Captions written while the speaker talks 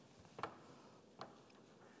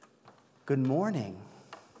Good morning.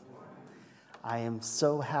 I am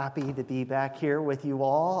so happy to be back here with you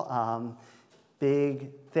all.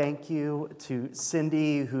 Big thank you to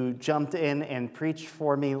Cindy, who jumped in and preached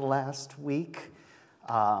for me last week.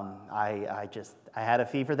 I had a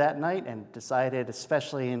fever that night and decided,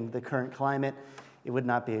 especially in the current climate, it would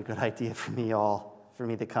not be a good idea for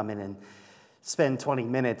me to come in and spend 20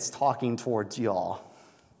 minutes talking towards y'all.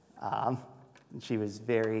 She was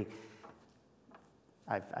very...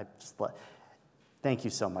 Thank you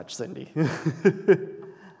so much, Cindy.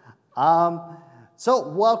 So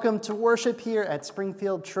welcome to worship here at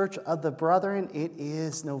Springfield Church of the Brethren. It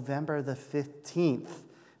is November the 15th.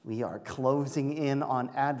 We are closing in on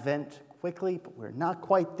Advent quickly, but we're not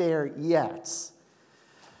quite there yet.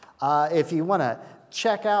 If you want to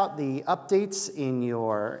check out the updates in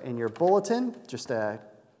your bulletin, just a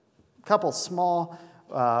couple small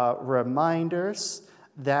reminders.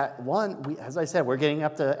 That one, as I said, we're getting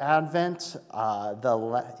up to Advent.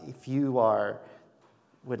 If you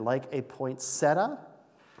would like a poinsettia,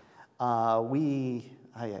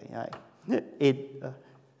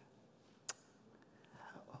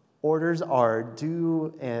 orders are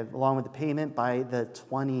due along with the payment by the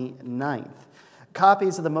 29th.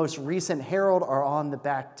 Copies of the most recent Herald are on the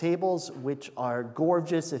back tables, which are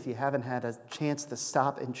gorgeous if you haven't had a chance to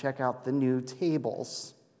stop and check out the new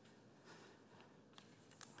tables.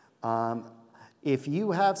 If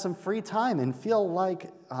you have some free time and feel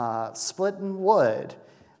like splitting wood,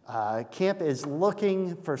 camp is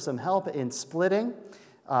looking for some help in splitting.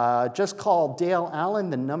 Just call Dale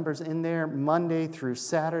Allen. The number's in there Monday through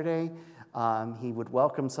Saturday. He would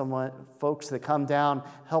welcome folks to come down,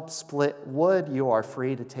 help split wood. You are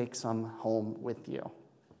free to take some home with you.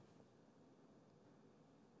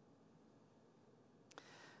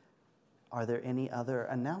 Are there any other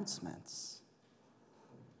announcements?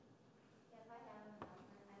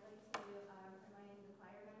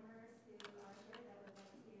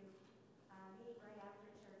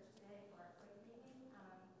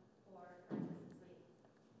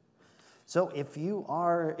 So if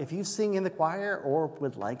you sing in the choir or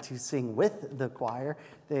would like to sing with the choir,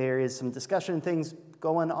 there is some discussion things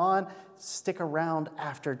going on. Stick around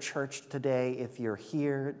after church today if you're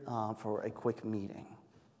here for a quick meeting.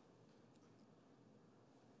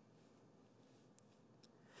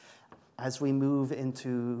 As we move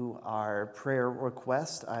into our prayer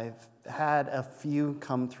request, I've had a few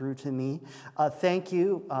come through to me. Thank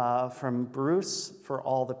you from Bruce for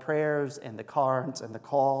all the prayers and the cards and the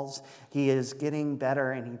calls. He is getting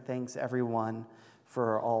better, and he thanks everyone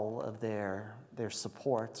for all of their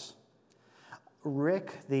support.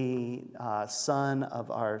 Rick, the son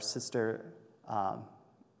of our sister,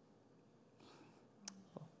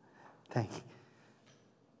 thank you.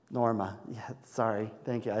 Norma,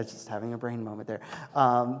 thank you. I was just having a brain moment there.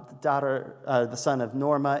 The son of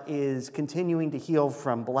Norma, is continuing to heal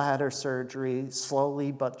from bladder surgery,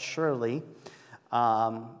 slowly but surely.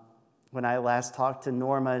 When I last talked to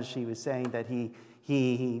Norma, she was saying that he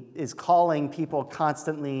is calling people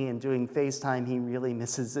constantly and doing FaceTime. He really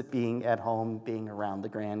misses it being at home, being around the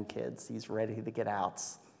grandkids. He's ready to get out.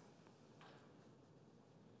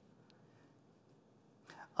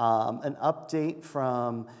 An update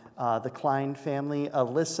from the Klein family.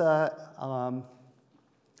 Alyssa,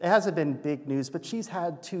 it hasn't been big news, but she's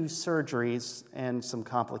had 2 surgeries and some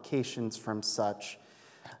complications from such.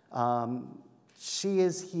 She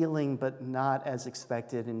is healing, but not as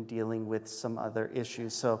expected in dealing with some other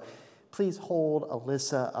issues. So please hold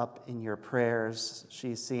Alyssa up in your prayers.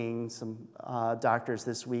 She's seeing some doctors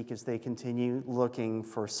this week as they continue looking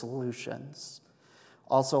for solutions.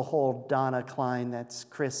 Also hold Donna Klein, that's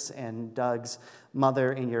Chris and Doug's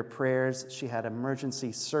mother, in your prayers. She had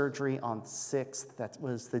emergency surgery on the 6th. That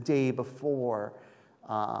was the day before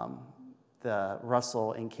the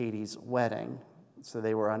Russell and Katie's wedding, so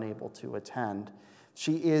they were unable to attend.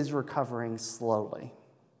 She is recovering slowly,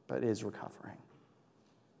 but is recovering.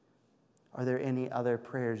 Are there any other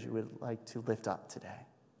prayers you would like to lift up today?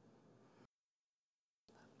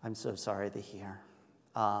 I'm so sorry to hear.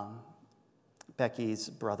 Becky's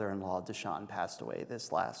brother-in-law, Deshaun, passed away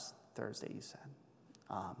this last Thursday, you said.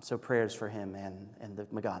 So prayers for him and the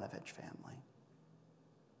Maganovich family.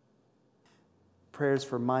 Prayers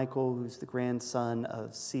for Michael, who's the grandson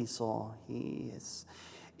of Cecil. He is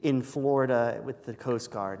in Florida with the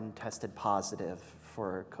Coast Guard and tested positive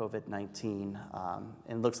for COVID-19.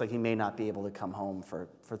 And looks like he may not be able to come home for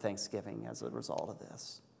Thanksgiving as a result of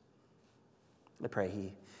this. I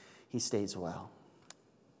pray he stays well.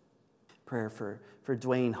 Prayer for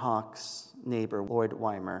Dwayne Hawk's neighbor, Lloyd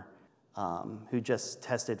Weimer, who just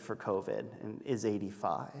tested for COVID and is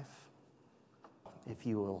 85. If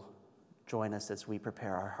you will join us as we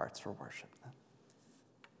prepare our hearts for worship.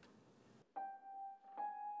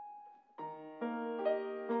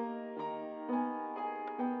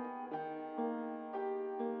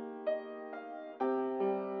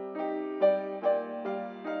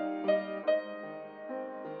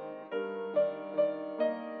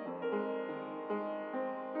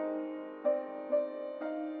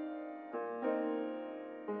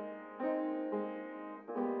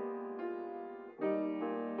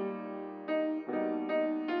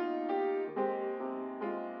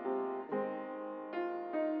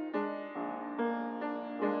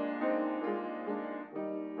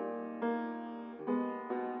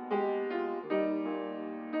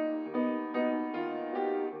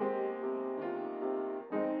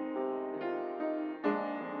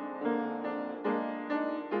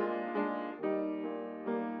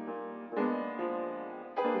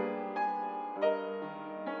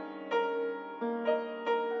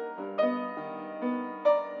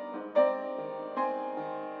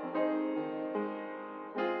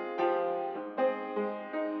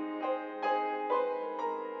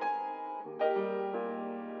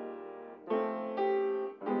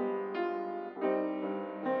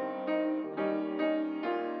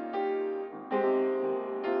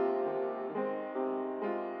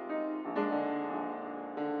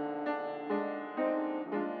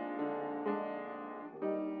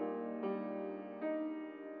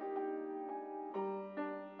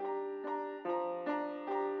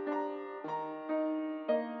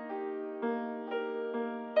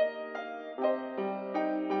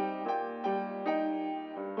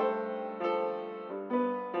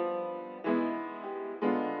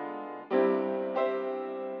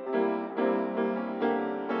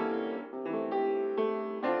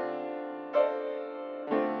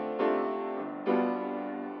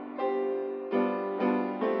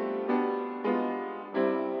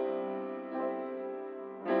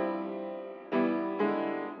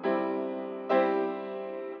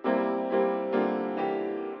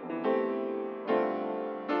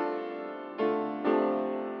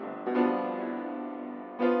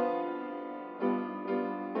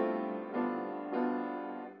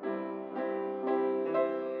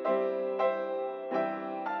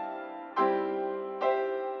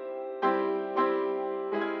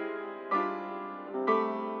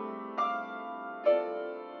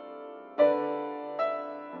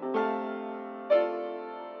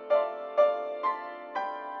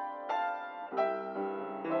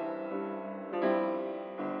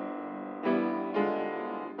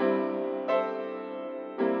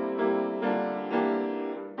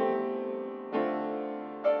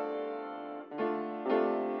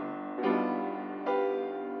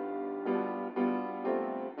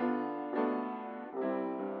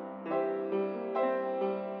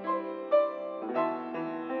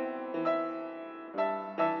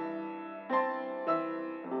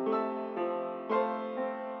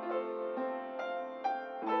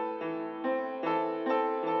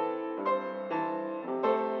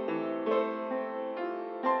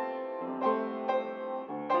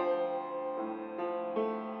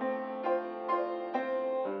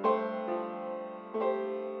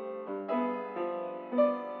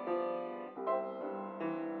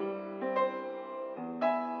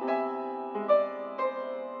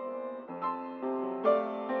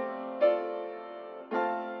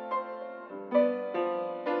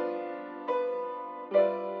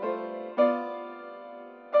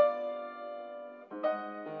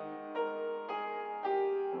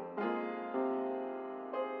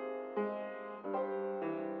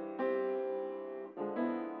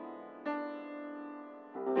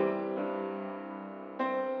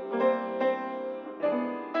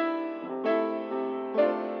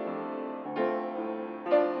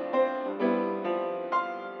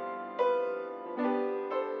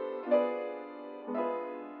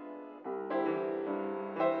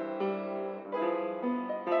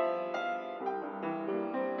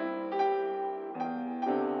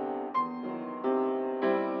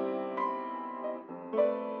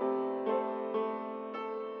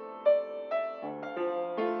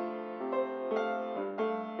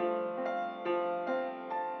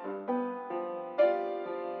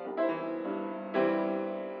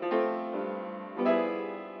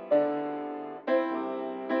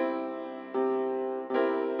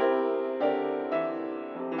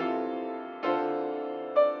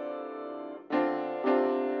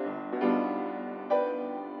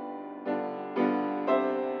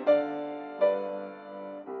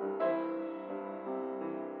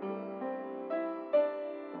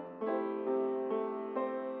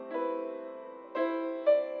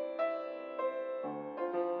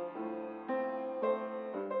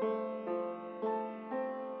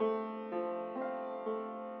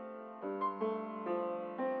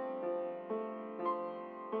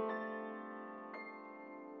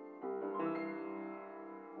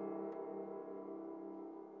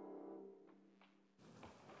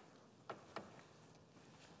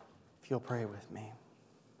 you'll pray with me.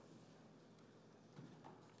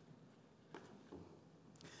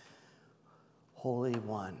 Holy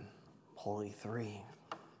One, Holy Three,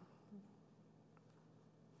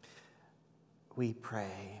 we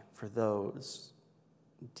pray for those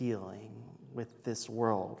dealing with this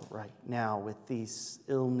world right now, with these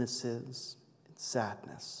illnesses and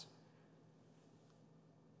sadness.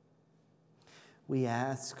 We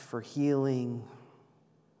ask for healing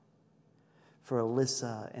for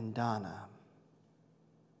Alyssa and Donna,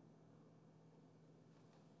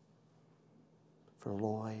 for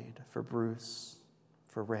Lloyd, for Bruce,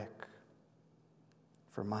 for Rick,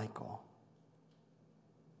 for Michael.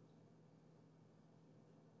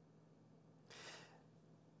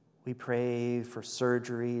 We pray for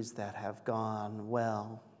surgeries that have gone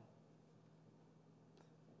well,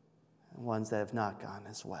 and ones that have not gone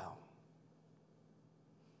as well.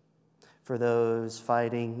 For those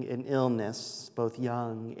fighting an illness, both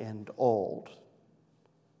young and old,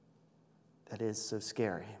 that is so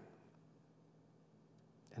scary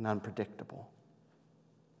and unpredictable.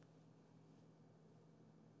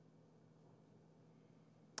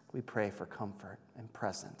 We pray for comfort and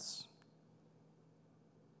presence.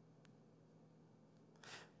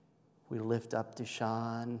 We lift up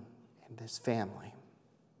Deshaun and his family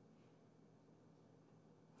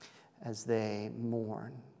as they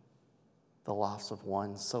mourn the loss of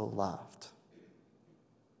one so loved.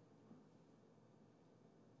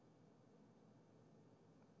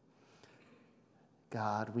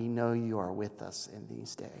 God, we know you are with us in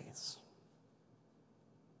these days.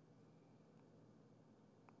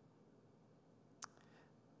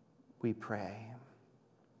 We pray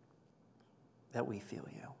that we feel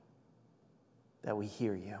you, that we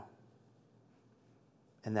hear you,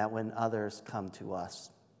 and that when others come to us,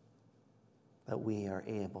 that we are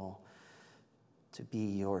able to be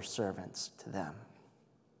your servants to them.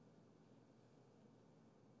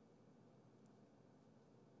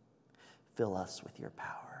 Fill us with your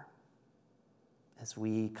power as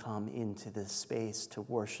we come into this space to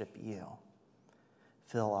worship you.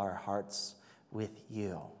 Fill our hearts with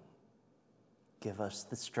you. Give us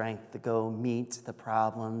the strength to go meet the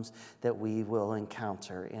problems that we will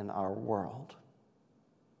encounter in our world,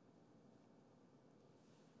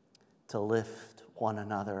 to lift one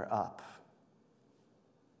another up,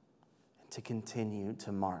 and to continue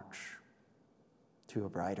to march to a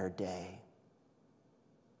brighter day.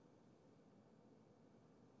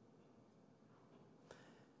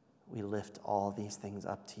 We lift all these things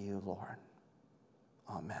up to you, Lord.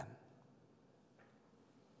 Amen.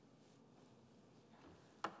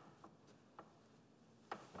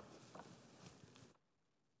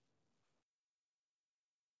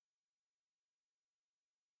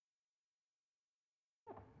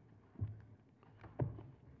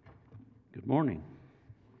 Good morning.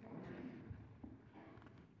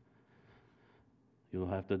 You'll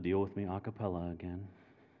have to deal with me a cappella again.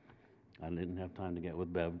 I didn't have time to get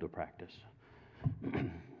with Bev to practice.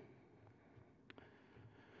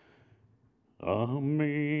 Amazing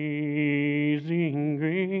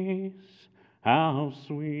grace, how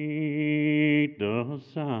sweet the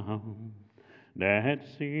sound that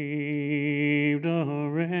saved a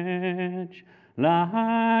wretch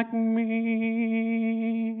like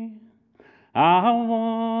me. I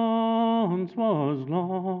once was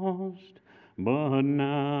lost, but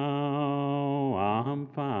now I'm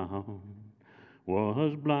found.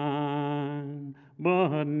 Was blind,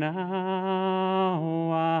 but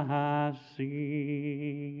now I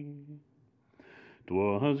see.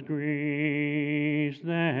 'Twas grace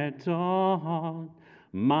that taught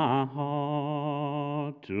my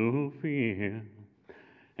heart to fear,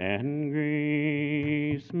 and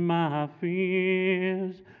grace my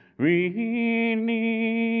fears relieved.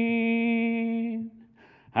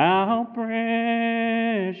 How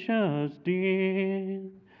precious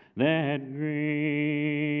did that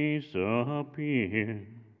grace appear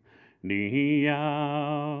the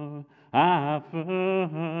hour I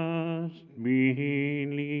first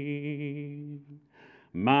believed.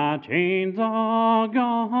 My chains are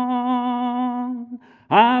gone,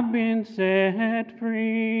 I've been set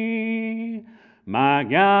free. My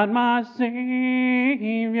God, my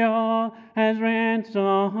Savior has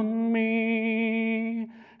ransomed me,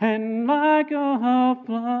 and like a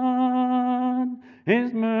flood,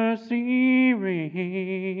 His mercy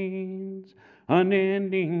reigns.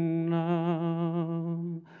 Unending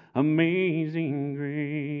love, amazing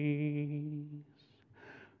grace.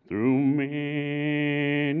 Through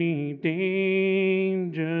many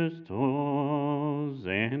dangers, toils,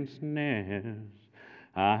 and snares,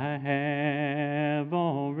 I have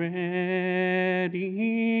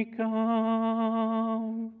already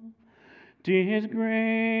come. 'Tis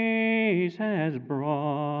grace has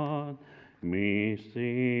brought me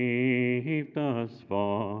safe thus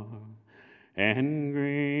far, and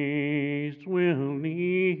grace will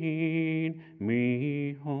lead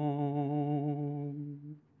me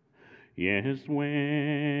home. Yes,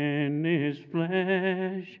 when this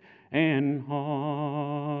flesh and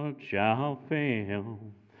heart shall fail,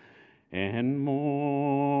 and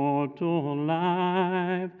mortal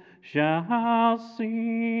life shall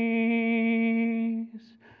cease,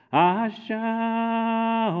 I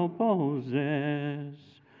shall possess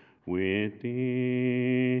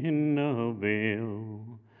within the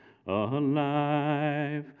veil a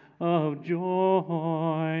life of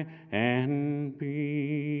joy and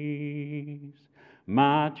peace.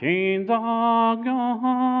 My chains are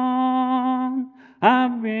gone,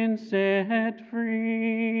 I've been set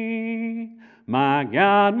free. My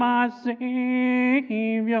God, my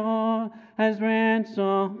Savior, has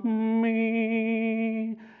ransomed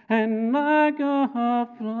me, and like a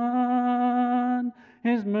flood,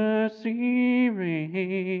 His mercy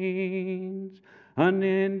reigns.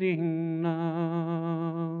 Unending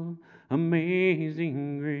love,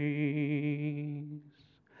 amazing grace.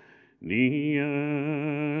 The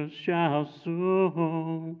earth shall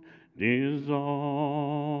soon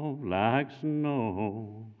dissolve like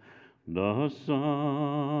snow, the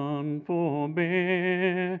sun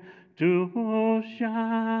forbear to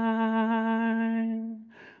shine,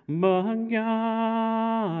 but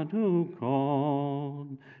God who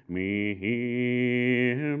called me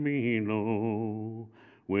here below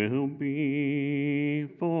will be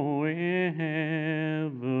forever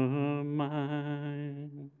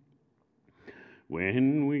mine.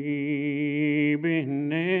 When we've been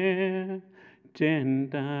there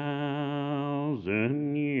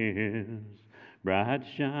 10,000 years, bright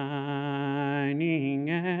shining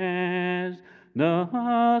as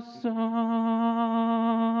the sun,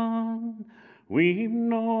 we've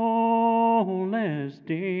no less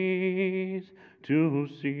days to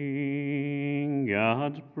sing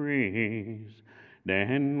God's praise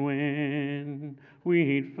than when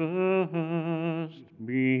we'd first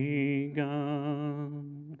begun.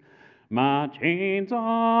 My chains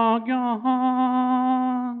are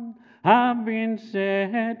gone, I've been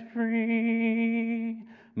set free.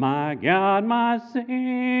 My God, my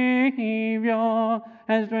Savior,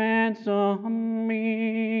 has ransomed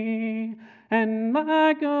me, and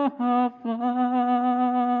like a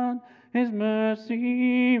flood, His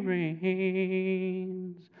mercy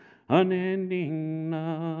reigns. Unending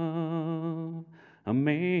love,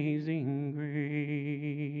 amazing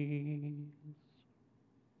grace.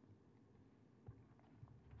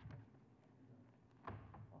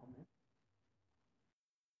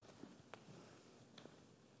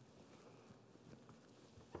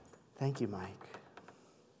 Thank you, Mike.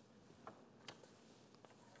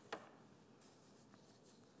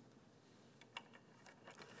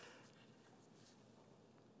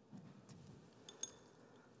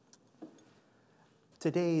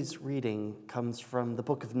 Today's reading comes from the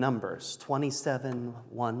book of Numbers, 27,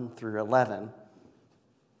 1 through 11.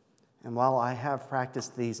 And while I have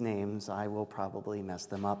practiced these names, I will probably mess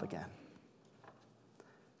them up again.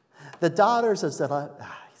 The daughters of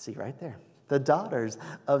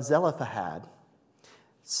Zelophehad,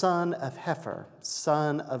 son of Hepher,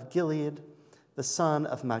 son of Gilead, the son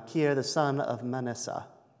of Machir, the son of Manasseh,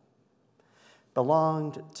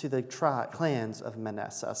 belonged to the clans of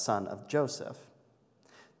Manasseh, son of Joseph.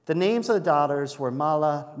 The names of the daughters were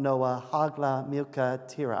Mahlah, Noah, Hoglah, Milcah,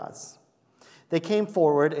 Tiraz. They came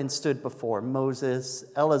forward and stood before Moses,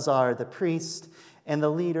 Eleazar the priest, and the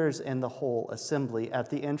leaders and the whole assembly at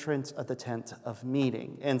the entrance of the tent of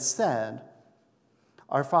meeting, and said,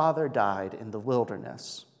 "Our father died in the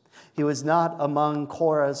wilderness. He was not among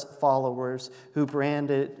Korah's followers who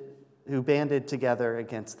banded together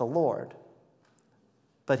against the Lord,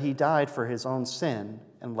 but he died for his own sin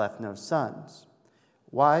and left no sons.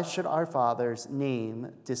 Why should our father's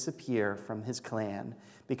name disappear from his clan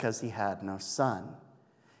because he had no son?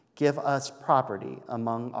 Give us property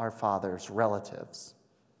among our father's relatives."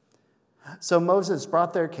 So Moses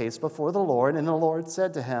brought their case before the Lord, and the Lord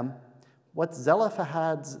said to him, "What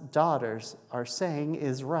Zelophehad's daughters are saying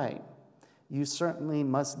is right. You certainly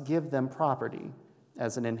must give them property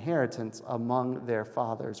as an inheritance among their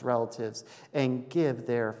father's relatives, and give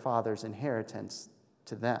their father's inheritance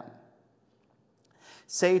to them.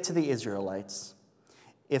 Say to the Israelites,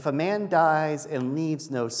 if a man dies and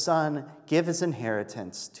leaves no son, give his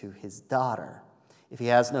inheritance to his daughter. If he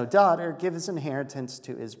has no daughter, give his inheritance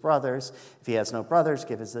to his brothers. If he has no brothers,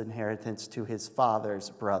 give his inheritance to his father's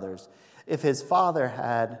brothers. If his father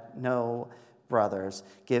had no brothers,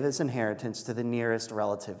 give his inheritance to the nearest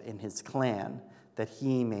relative in his clan, that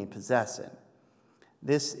he may possess it.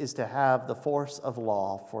 This is to have the force of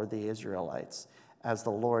law for the Israelites, as the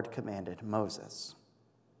Lord commanded Moses.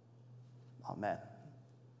 Amen.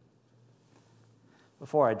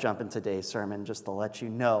 Before I jump into today's sermon, just to let you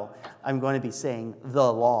know, I'm going to be saying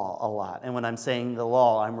the law a lot. And when I'm saying the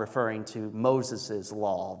law, I'm referring to Moses'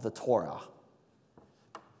 law, the Torah.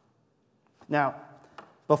 Now,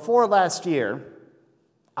 before last year,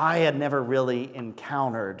 I had never really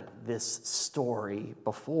encountered this story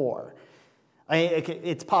before.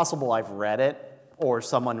 It's possible I've read it or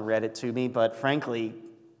someone read it to me, but frankly,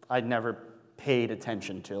 I'd never paid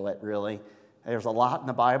attention to it, really. There's a lot in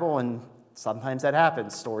the Bible, and sometimes that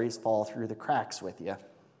happens. Stories fall through the cracks with you.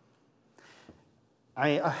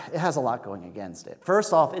 It has a lot going against it.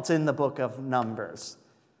 First off, it's in the book of Numbers.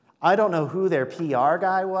 I don't know who their PR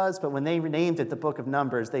guy was, but when they renamed it the book of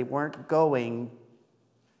Numbers, they weren't going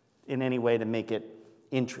in any way to make it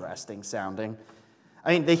interesting sounding.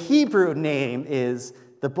 The Hebrew name is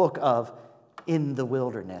the book of In the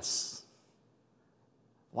Wilderness.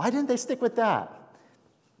 Why didn't they stick with that?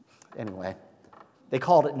 Anyway, they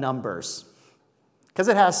called it Numbers because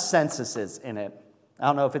it has censuses in it. I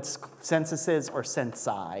don't know if it's censuses or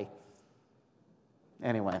censi.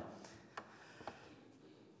 Anyway,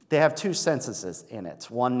 they have two censuses in it,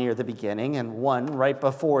 one near the beginning and one right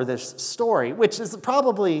before this story, which is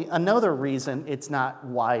probably another reason it's not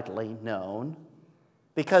widely known,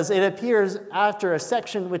 because it appears after a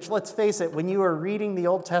section which, let's face it, when you are reading the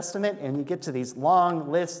Old Testament and you get to these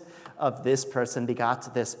long lists of this person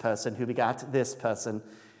begot this person who begot this person,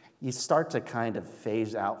 you start to kind of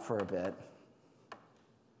phase out for a bit.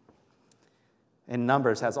 And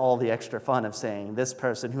Numbers has all the extra fun of saying this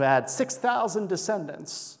person who had 6,000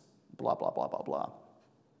 descendants, blah, blah, blah, blah, blah.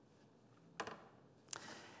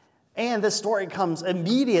 And this story comes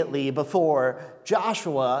immediately before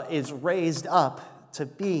Joshua is raised up to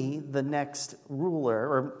be the next ruler,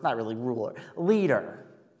 or not really ruler, leader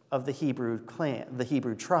of the Hebrew clan, the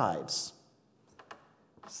Hebrew tribes.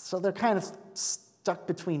 So they're kind of stuck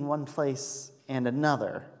between one place and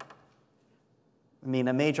another. A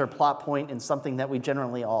major plot point and something that we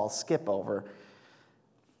generally all skip over.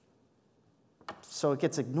 So it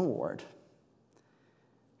gets ignored.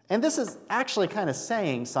 And this is actually kind of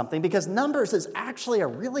saying something, because Numbers is actually a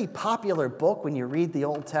really popular book when you read the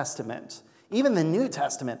Old Testament. Even the New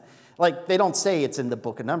Testament, they don't say it's in the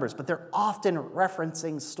book of Numbers, but they're often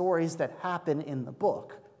referencing stories that happen in the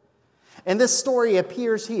book. And this story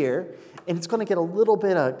appears here, and it's going to get a little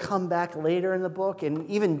bit of comeback later in the book, and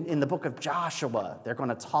even in the book of Joshua, they're going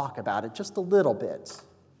to talk about it just a little bit.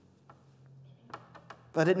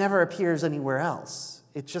 But it never appears anywhere else.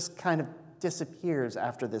 It just kind of disappears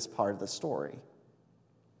after this part of the story.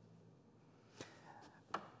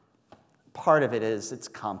 Part of it is it's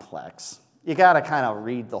complex. You got to kind of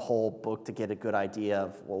read the whole book to get a good idea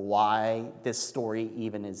of why this story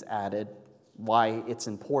even is added, why it's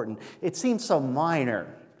important. It seems so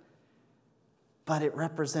minor, but it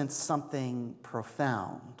represents something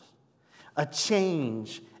profound, a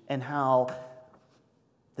change in how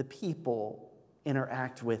the people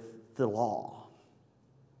interact with the law,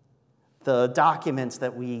 the documents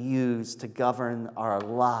that we use to govern our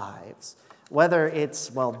lives, whether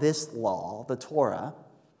it's, this law, the Torah,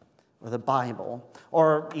 or the Bible,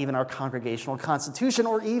 or even our congregational constitution,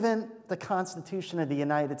 or even the Constitution of the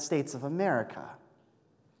United States of America.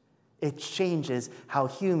 It changes how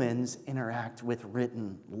humans interact with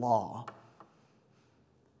written law.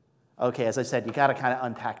 Okay, as I said, you got to kind of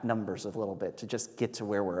unpack Numbers a little bit to just get to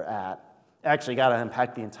where we're at. Actually, got to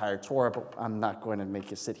unpack the entire Torah, but I'm not going to make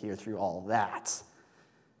you sit here through all that.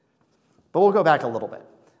 But we'll go back a little bit.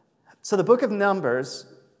 So the book of Numbers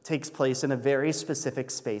takes place in a very specific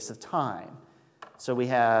space of time. So we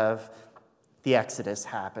have the Exodus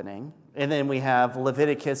happening, and then we have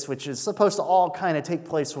Leviticus, which is supposed to all kind of take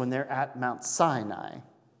place when they're at Mount Sinai.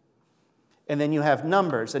 And then you have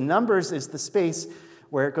Numbers, and Numbers is the space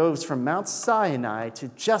where it goes from Mount Sinai to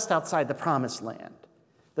just outside the Promised Land.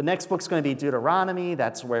 The next book's going to be Deuteronomy.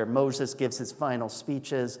 That's where Moses gives his final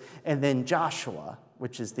speeches. And then Joshua,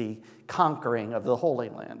 which is the conquering of the Holy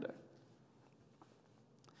Land.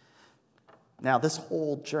 Now, this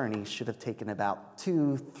whole journey should have taken about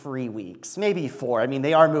 2-3 weeks, maybe 4.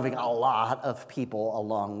 They are moving a lot of people a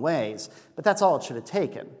long ways, but that's all it should have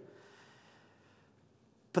taken.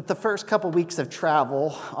 But the first couple weeks of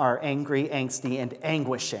travel are angry, angsty, and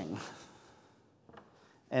anguishing.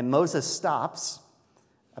 And Moses stops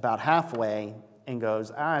about halfway and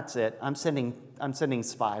goes, that's it. I'm sending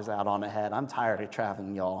spies out on ahead. I'm tired of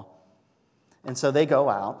traveling, y'all. And so they go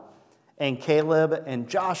out, And Caleb and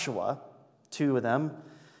Joshua, two of them,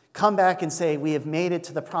 come back and say, we have made it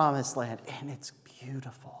to the promised land, and it's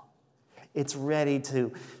beautiful. It's ready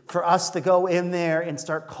for us to go in there and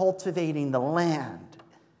start cultivating the land.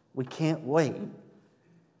 We can't wait.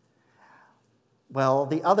 Well,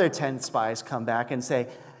 the other 10 spies come back and say,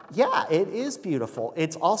 yeah, it is beautiful.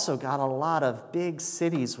 It's also got a lot of big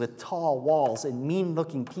cities with tall walls and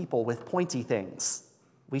mean-looking people with pointy things.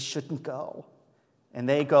 We shouldn't go. And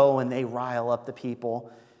they go and they rile up the people.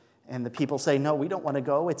 And the people say, no, we don't want to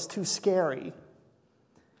go. It's too scary.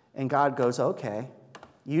 And God goes, okay,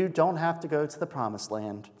 you don't have to go to the promised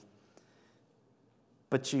land,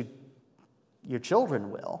 but your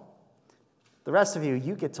children will. The rest of you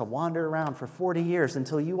get to wander around for 40 years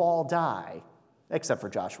until you all die, except for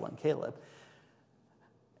Joshua and Caleb.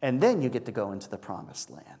 And then you get to go into the promised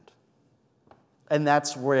land. And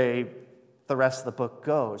that's where the rest of the book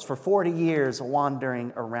goes. For 40 years,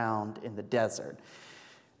 wandering around in the desert.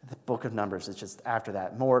 The book of Numbers is just after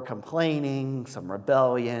that. More complaining, some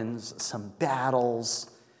rebellions, some battles,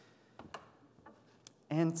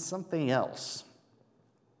 and something else.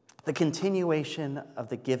 The continuation of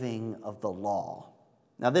the giving of the law.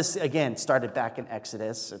 Now this, again, started back in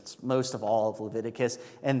Exodus. It's most of all of Leviticus,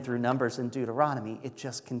 and through Numbers and Deuteronomy, it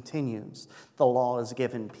just continues. The law is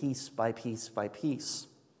given piece by piece by piece.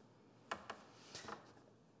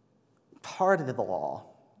 Part of the law,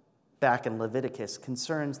 back in Leviticus,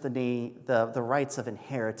 concerns the rights of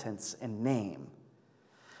inheritance and name.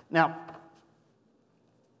 Now,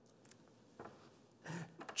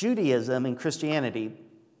 Judaism and Christianity,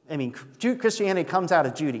 Christianity comes out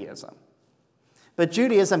of Judaism. But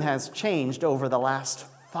Judaism has changed over the last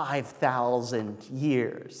 5,000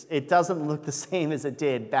 years. It doesn't look the same as it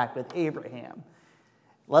did back with Abraham,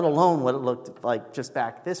 let alone what it looked like just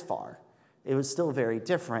back this far. It was still very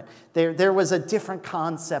different. There was a different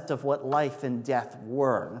concept of what life and death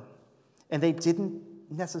were, and they didn't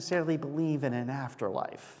necessarily believe in an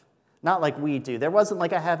afterlife. Not like we do. There wasn't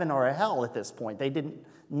like a heaven or a hell at this point. They didn't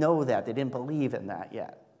know that. They didn't believe in that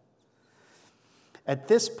yet. At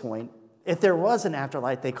this point, if there was an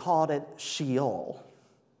afterlife, they called it Sheol,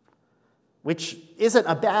 which isn't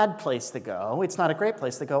a bad place to go. It's not a great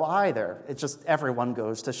place to go either. It's just everyone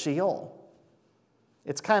goes to Sheol.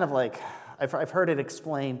 It's kind of like, I've heard it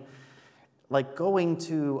explained, like going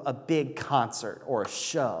to a big concert or a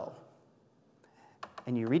show,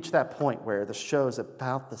 and you reach that point where the show's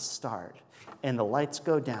about to start, and the lights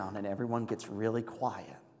go down, and everyone gets really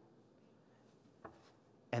quiet.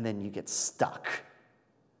 And then you get stuck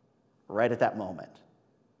right at that moment.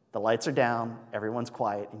 The lights are down, everyone's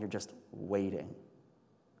quiet, and you're just waiting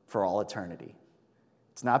for all eternity.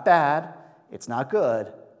 It's not bad, it's not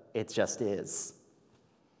good, it just is.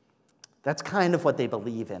 That's kind of what they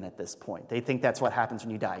believe in at this point. They think that's what happens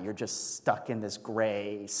when you die. You're just stuck in this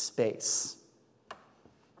gray space.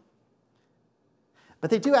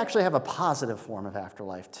 But they do actually have a positive form of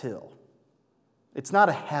afterlife, too. It's not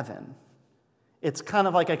a heaven. It's kind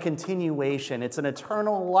of like a continuation. It's an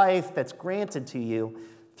eternal life that's granted to you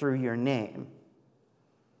through your name.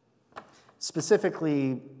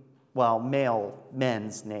 Specifically,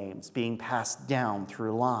 men's names being passed down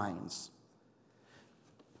through lines.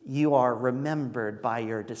 You are remembered by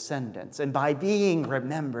your descendants, and by being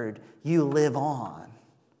remembered, you live on.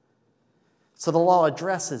 So the law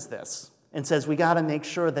addresses this and says we got to make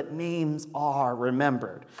sure that names are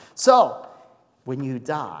remembered. So when you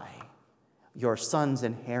die, your sons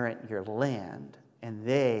inherit your land, and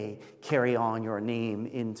they carry on your name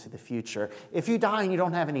into the future. If you die and you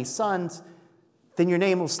don't have any sons, then your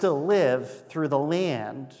name will still live through the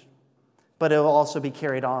land, but it will also be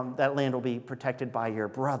carried on. That land will be protected by your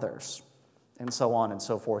brothers, and so on and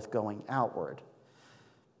so forth going outward.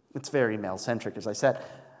 It's very male-centric, as I said.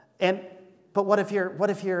 But what if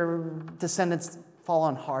your descendants fall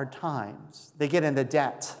on hard times? They get into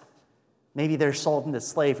debt. Maybe they're sold into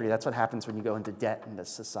slavery. That's what happens when you go into debt in this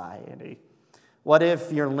society. What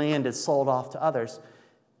if your land is sold off to others?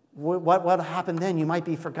 What will happen then? You might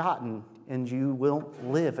be forgotten, and you won't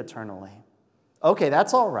live eternally. Okay,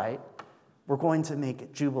 that's all right. We're going to make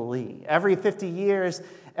it Jubilee. Every 50 years,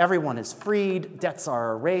 everyone is freed, debts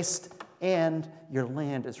are erased, and your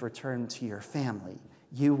land is returned to your family.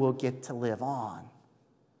 You will get to live on.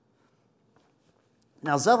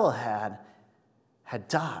 Now, Zelophehad had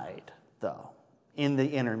died, though, in the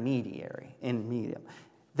medium.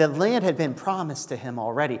 The land had been promised to him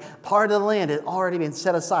already. Part of the land had already been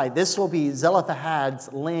set aside. This will be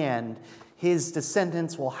Zelophehad's land. His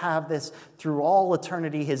descendants will have this through all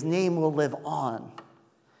eternity. His name will live on.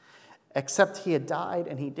 Except he had died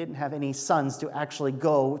and he didn't have any sons to actually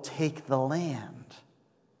go take the land.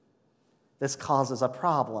 This causes a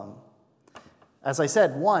problem. As I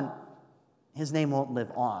said, one, his name won't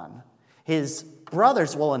live on. His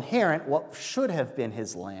brothers will inherit what should have been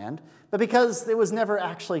his land, but because it was never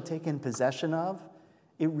actually taken possession of,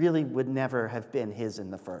 it really would never have been his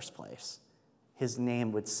in the first place. His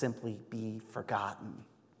name would simply be forgotten.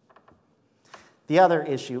 The other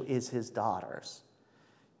issue is his daughters.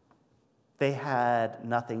 They had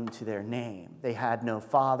nothing to their name. They had no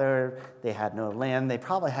father, they had no land, they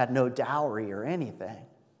probably had no dowry or anything.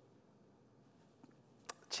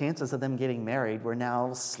 Chances of them getting married were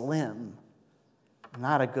now slim.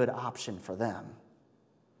 Not a good option for them.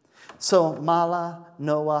 So Mahlah,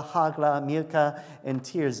 Noah, Hoglah, Milcah, and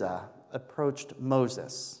Tirzah approached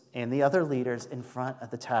Moses and the other leaders in front of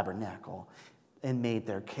the tabernacle and made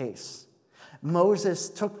their case. Moses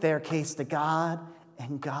took their case to God,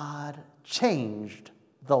 and God changed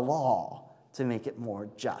the law to make it more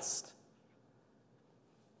just.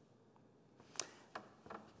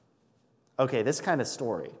 Okay, this kind of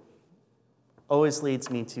story always leads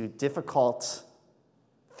me to difficult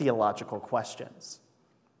theological questions,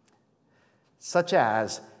 such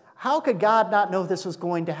as, how could God not know this was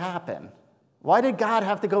going to happen? Why did God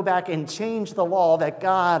have to go back and change the law that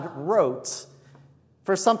God wrote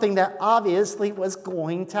for something that obviously was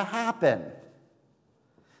going to happen?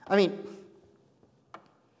 I mean,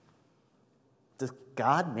 does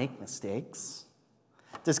God make mistakes?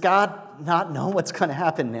 Does God not know what's going to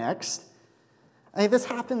happen next? I mean, this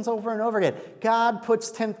happens over and over again. God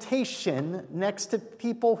puts temptation next to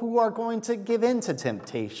people who are going to give in to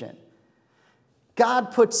temptation.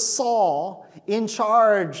 God puts Saul in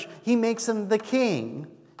charge. He makes him the king,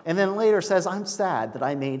 and then later says, I'm sad that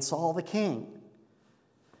I made Saul the king.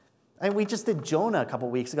 And we just did Jonah a couple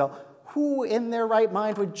weeks ago. Who in their right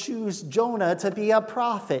mind would choose Jonah to be a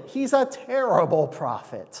prophet? He's a terrible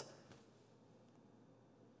prophet.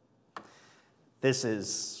 This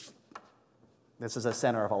is a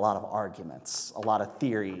center of a lot of arguments, a lot of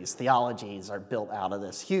theories. Theologies are built out of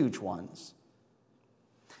this, huge ones.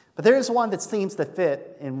 But there is one that seems to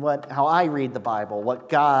fit in how I read the Bible, what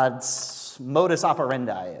God's modus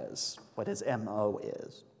operandi is, what his MO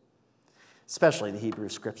is, especially the Hebrew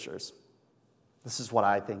Scriptures. This is what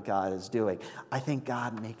I think God is doing. I think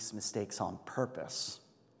God makes mistakes on purpose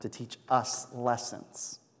to teach us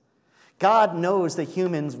lessons. God knows that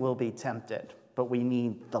humans will be tempted, but we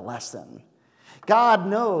need the lesson. God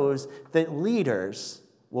knows that leaders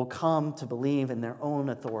will come to believe in their own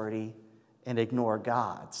authority and ignore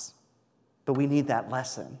God's, but we need that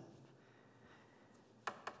lesson.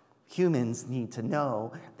 Humans need to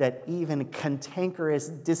know that even cantankerous,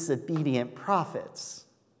 disobedient prophets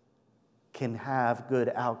can have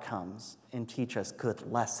good outcomes and teach us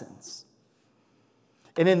good lessons.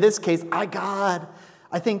 And in this case, I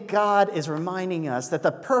think God is reminding us that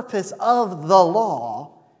the purpose of the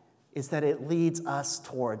law is that it leads us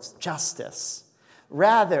towards justice,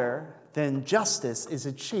 rather than justice is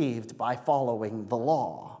achieved by following the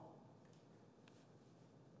law.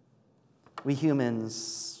 We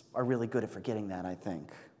humans are really good at forgetting that, I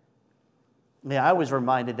think. I was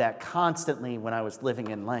reminded that constantly when I was living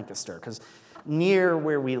in Lancaster, because near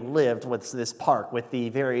where we lived was this park with the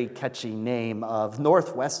very catchy name of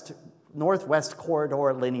Northwest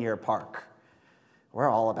Corridor Linear Park. We're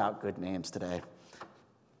all about good names today.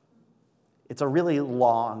 It's a really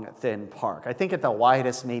long, thin park. I think at the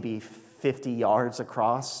widest, maybe 50 yards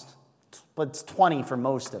across, but it's 20 for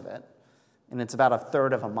most of it. And it's about a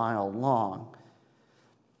third of a mile long.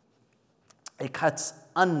 It cuts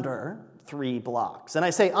under 3 blocks. And I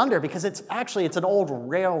say under because it's an old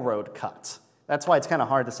railroad cut. That's why it's kind of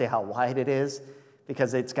hard to say how wide it is,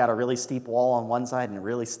 because it's got a really steep wall on one side and a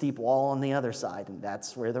really steep wall on the other side. And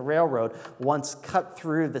that's where the railroad once cut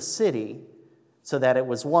through the city so that it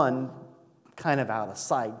was kind of out of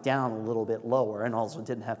sight, down a little bit lower, and also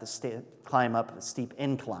didn't have to climb up a steep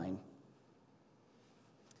incline.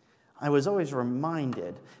 I was always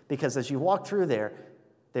reminded, because as you walk through there,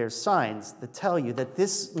 there's signs that tell you that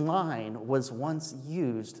this line was once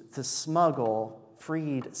used to smuggle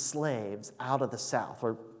freed slaves out of the South,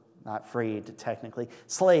 or not freed technically,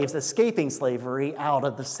 slaves escaping slavery out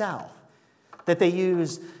of the South. That they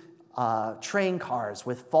used train cars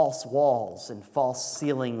with false walls and false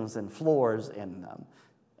ceilings and floors in them,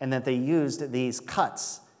 and that they used these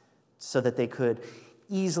cuts so that they could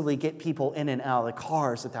easily get people in and out of the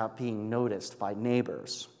cars without being noticed by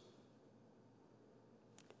neighbors.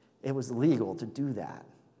 It was legal to do that.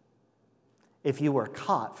 If you were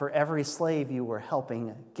caught, for every slave you were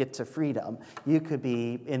helping get to freedom, you could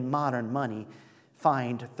be, in modern money,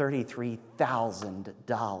 fined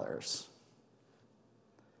 $33,000.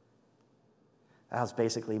 That was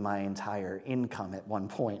basically my entire income at one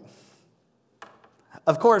point.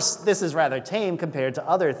 Of course, this is rather tame compared to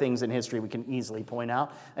other things in history we can easily point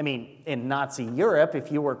out. I mean, in Nazi Europe,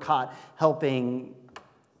 if you were caught helping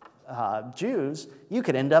Jews, you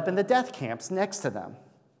could end up in the death camps next to them.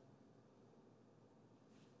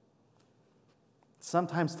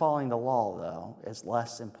 Sometimes following the law, though, is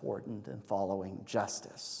less important than following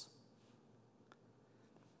justice.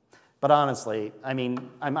 But honestly, I mean,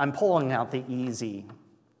 I'm pulling out the easy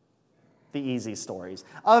stories.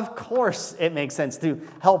 Of course, it makes sense to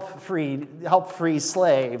help free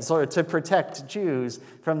slaves or to protect Jews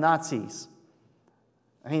from Nazis.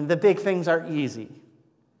 I mean, the big things are easy.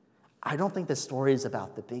 I don't think the story is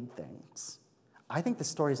about the big things. I think the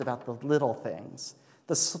story is about the little things,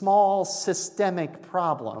 the small systemic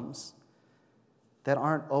problems that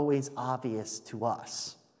aren't always obvious to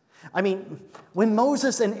us. I mean, when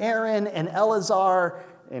Moses and Aaron and Eleazar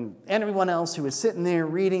and everyone else who was sitting there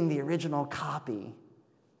reading the original copy,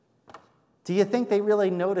 do you think they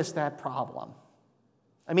really noticed that problem?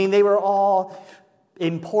 I mean, they were all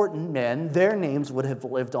important men. Their names would have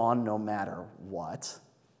lived on no matter what.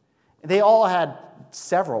 They all had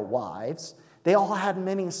several wives. They all had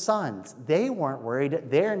many sons. They weren't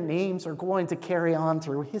worried. Their names are going to carry on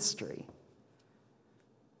through history.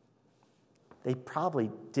 They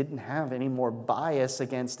probably didn't have any more bias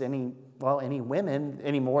against any women,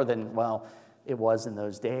 any more than, it was in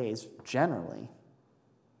those days, generally.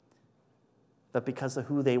 But because of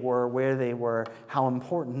who they were, where they were, how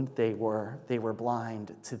important they were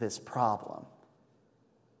blind to this problem.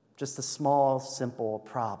 Just a small, simple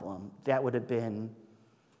problem that would have been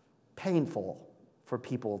painful for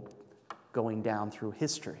people going down through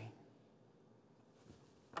history.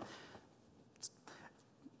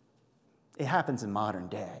 It happens in modern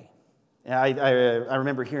day. I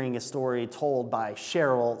remember hearing a story told by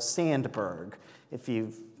Sheryl Sandberg. If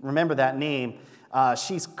you remember that name,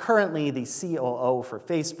 she's currently the COO for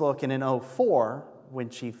Facebook, and in 2004, when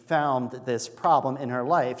she found this problem in her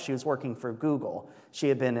life, she was working for Google. She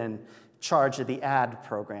had been in charge of the ad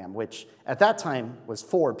program, which at that time was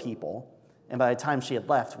 4 people, and by the time she had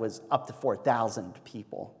left was up to 4,000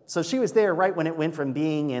 people. So she was there right when it went from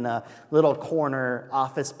being in a little corner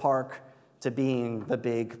office park to being the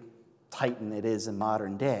big titan it is in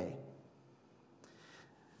modern day.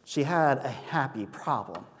 She had a happy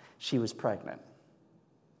problem. She was pregnant.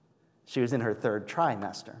 She was in her 3rd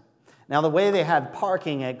trimester. Now, the way they had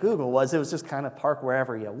parking at Google was it was just kind of park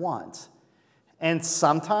wherever you want. And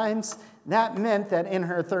sometimes that meant that in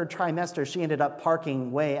her 3rd trimester, she ended up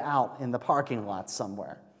parking way out in the parking lot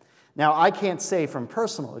somewhere. Now, I can't say from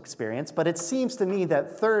personal experience, but it seems to me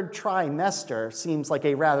that 3rd trimester seems like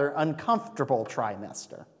a rather uncomfortable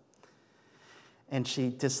trimester. And she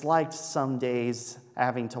disliked some days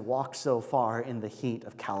having to walk so far in the heat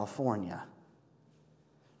of California.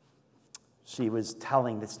 She was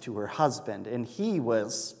telling this to her husband, and he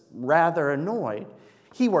was rather annoyed.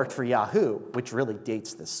 He worked for Yahoo, which really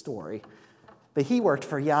dates this story, but he worked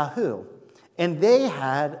for Yahoo. And they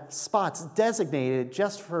had spots designated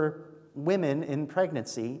just for women in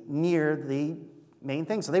pregnancy near the main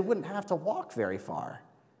thing, so they wouldn't have to walk very far.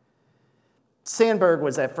 Sandberg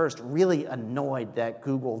was at first really annoyed that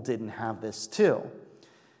Google didn't have this too.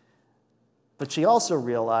 But she also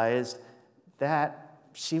realized that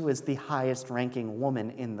she was the highest ranking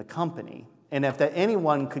woman in the company. And if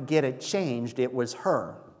anyone could get it changed, it was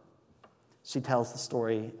her. She tells the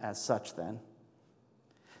story as such then.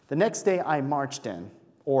 The next day I marched in,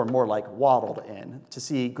 or more like waddled in, to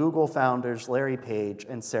see Google founders Larry Page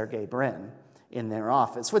and Sergey Brin in their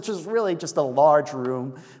office, which is really just a large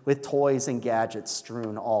room with toys and gadgets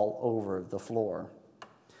strewn all over the floor.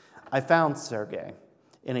 I found Sergey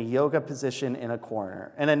in a yoga position in a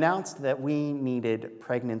corner and announced that we needed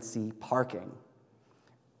pregnancy parking,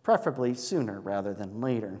 preferably sooner rather than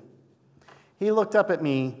later. He looked up at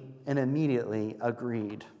me and immediately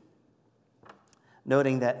agreed,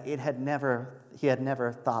 noting that he had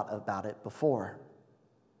never thought about it before.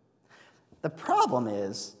 The problem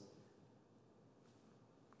is,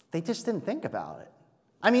 they just didn't think about it.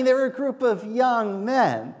 I mean, they were a group of young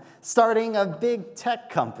men starting a big tech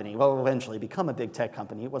company. Well, eventually become a big tech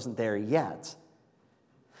company. It wasn't there yet.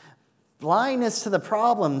 Blindness to the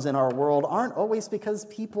problems in our world aren't always because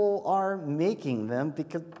people are making them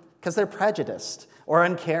because they're prejudiced or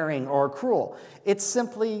uncaring or cruel. It's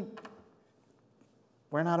simply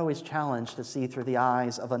we're not always challenged to see through the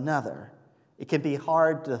eyes of another. It can be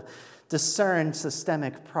hard to discern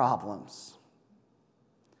systemic problems.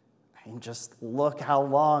 I mean, just look how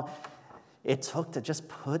long it took to just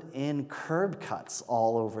put in curb cuts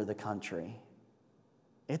all over the country.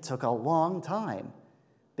 It took a long time.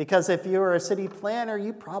 Because if you were a city planner,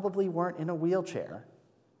 you probably weren't in a wheelchair.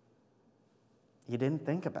 You didn't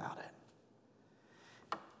think about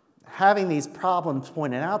it. Having these problems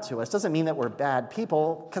pointed out to us doesn't mean that we're bad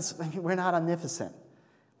people, because we're not omniscient.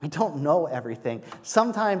 We don't know everything.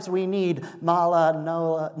 Sometimes we need Mala,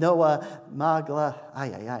 Noah,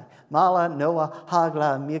 Magla, Mala, Noah,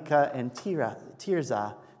 Hagla, Mika, and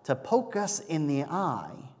Tirza to poke us in the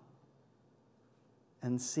eye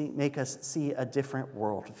and make us see a different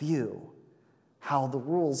worldview, how the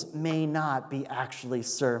rules may not be actually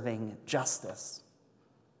serving justice.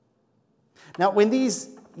 Now, when these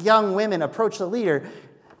young women approach the leader,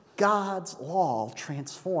 God's law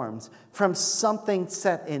transforms from something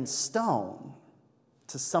set in stone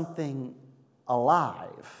to something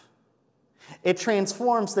alive. It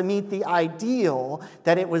transforms to meet the ideal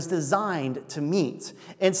that it was designed to meet,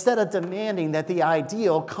 instead of demanding that the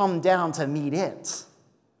ideal come down to meet it.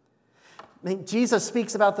 Jesus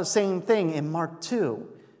speaks about the same thing in Mark 2.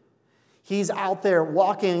 He's out there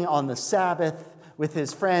walking on the Sabbath with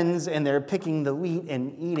his friends, and they're picking the wheat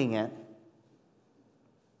and eating it.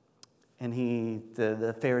 And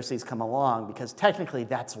the Pharisees come along, because technically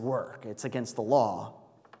that's work. It's against the law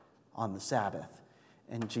on the Sabbath.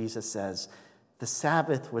 And Jesus says, the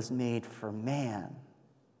Sabbath was made for man,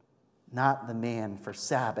 not the man for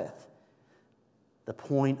Sabbath. The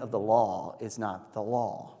point of the law is not the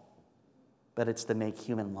law, but it's to make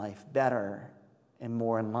human life better and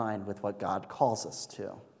more in line with what God calls us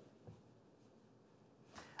to.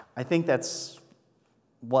 I think that's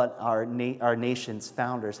what our nation's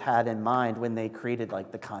founders had in mind when they created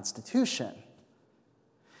the Constitution.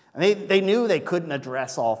 And they knew they couldn't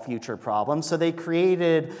address all future problems, so they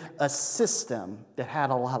created a system that had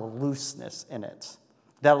a lot of looseness in it,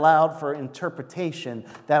 that allowed for interpretation,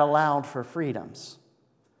 that allowed for freedoms.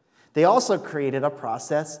 They also created a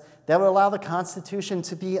process that would allow the Constitution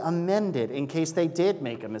to be amended in case they did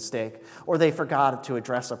make a mistake, or they forgot to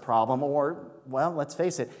address a problem, or, well, let's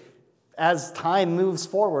face it, as time moves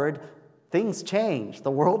forward, things change.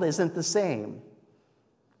 The world isn't the same.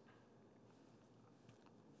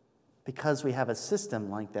 Because we have a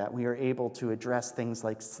system like that, we are able to address things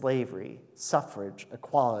like slavery, suffrage,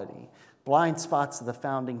 equality, blind spots of the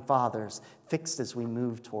founding fathers, fixed as we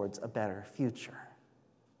move towards a better future.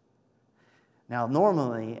 Now,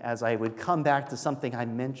 normally, as I would come back to something I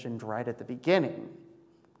mentioned right at the beginning,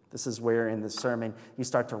 this is where in the sermon you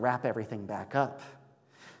start to wrap everything back up.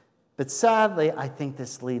 But sadly, I think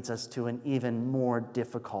this leads us to an even more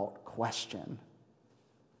difficult question.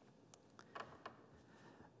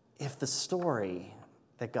 If the story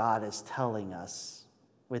that God is telling us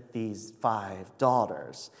with these 5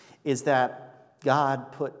 daughters is that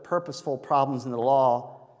God put purposeful problems in the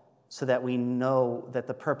law so that we know that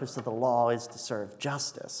the purpose of the law is to serve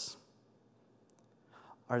justice,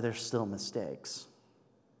 are there still mistakes?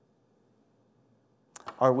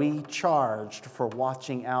 Are we charged for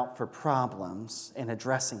watching out for problems and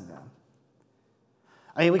addressing them?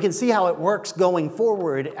 I mean, we can see how it works going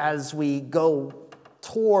forward as we go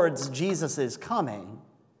towards Jesus' coming.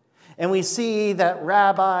 And we see that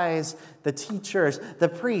rabbis, the teachers, the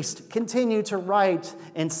priests continue to write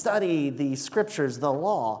and study the scriptures, the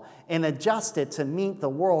law, and adjust it to meet the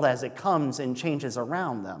world as it comes and changes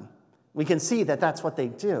around them. We can see that that's what they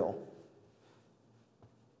do.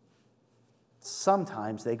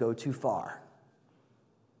 Sometimes they go too far.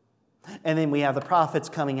 And then we have the prophets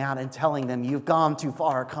coming out and telling them, you've gone too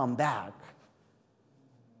far, come back.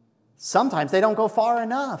 Sometimes they don't go far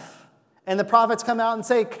enough. And the prophets come out and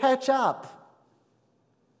say, catch up.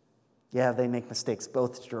 Yeah, they make mistakes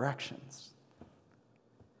both directions.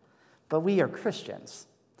 But we are Christians.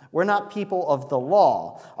 We're not people of the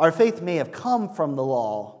law. Our faith may have come from the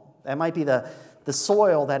law. That might be the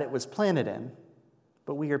soil that it was planted in.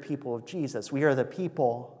 But we are people of Jesus. We are the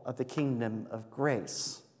people of the kingdom of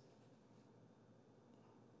grace.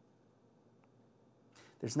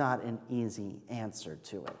 There's not an easy answer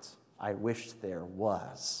to it. I wish there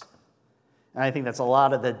was. And I think that's a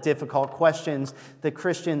lot of the difficult questions that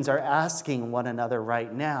Christians are asking one another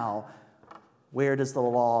right now. Where does the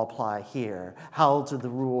law apply here? How do the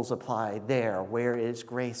rules apply there? Where is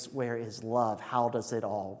grace? Where is love? How does it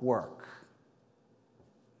all work?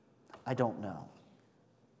 I don't know.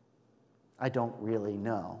 I don't really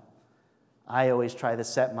know. I always try to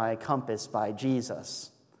set my compass by Jesus.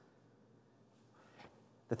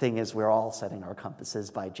 The thing is, we're all setting our compasses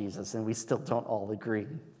by Jesus, and we still don't all agree.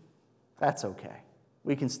 That's okay.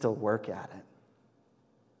 We can still work at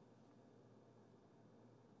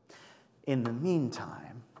it. In the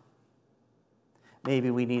meantime, maybe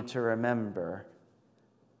we need to remember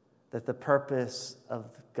that the purpose of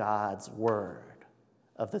God's word,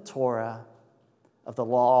 of the Torah, of the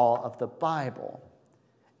law, of the Bible,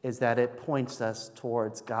 is that it points us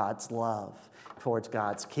towards God's love, towards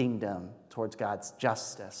God's kingdom, towards God's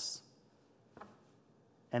justice,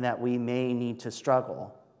 and that we may need to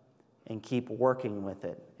struggle and keep working with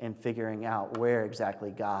it and figuring out where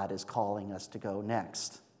exactly God is calling us to go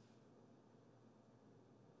next.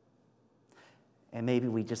 And maybe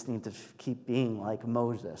we just need to keep being like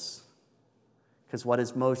Moses. Because what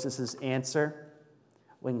is Moses' answer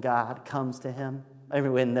when God comes to him? I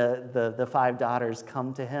mean, when the 5 daughters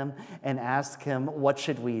come to him and ask him, what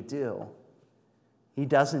should we do? He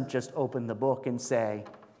doesn't just open the book and say,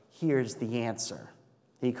 here's the answer.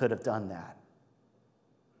 He could have done that.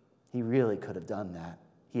 He really could have done that.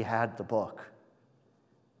 He had the book.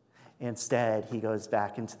 Instead, he goes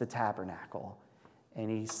back into the tabernacle and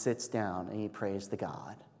he sits down and he prays to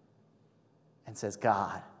God and says,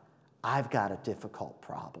 God, I've got a difficult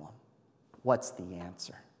problem. What's the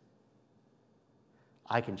answer?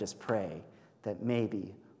 I can just pray that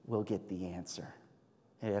maybe we'll get the answer.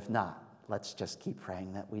 And if not, let's just keep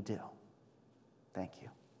praying that we do. Thank you.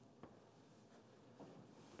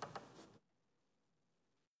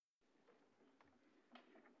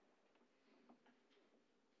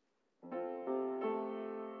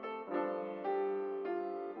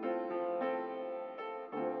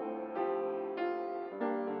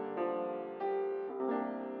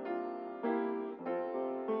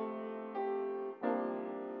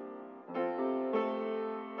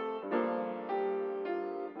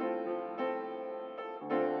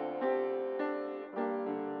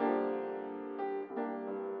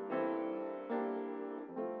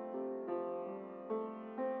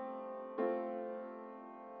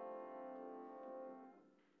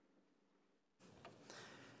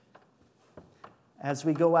 As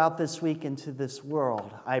we go out this week into this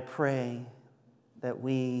world, I pray that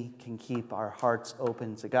we can keep our hearts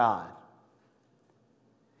open to God,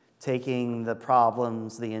 taking the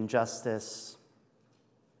problems, the injustice,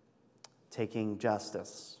 taking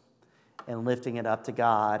justice, and lifting it up to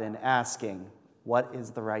God and asking, what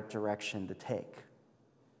is the right direction to take?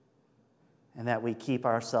 And that we keep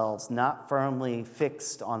ourselves not firmly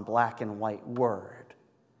fixed on black and white word,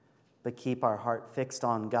 but keep our heart fixed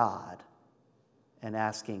on God and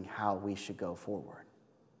asking how we should go forward.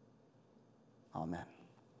 Amen.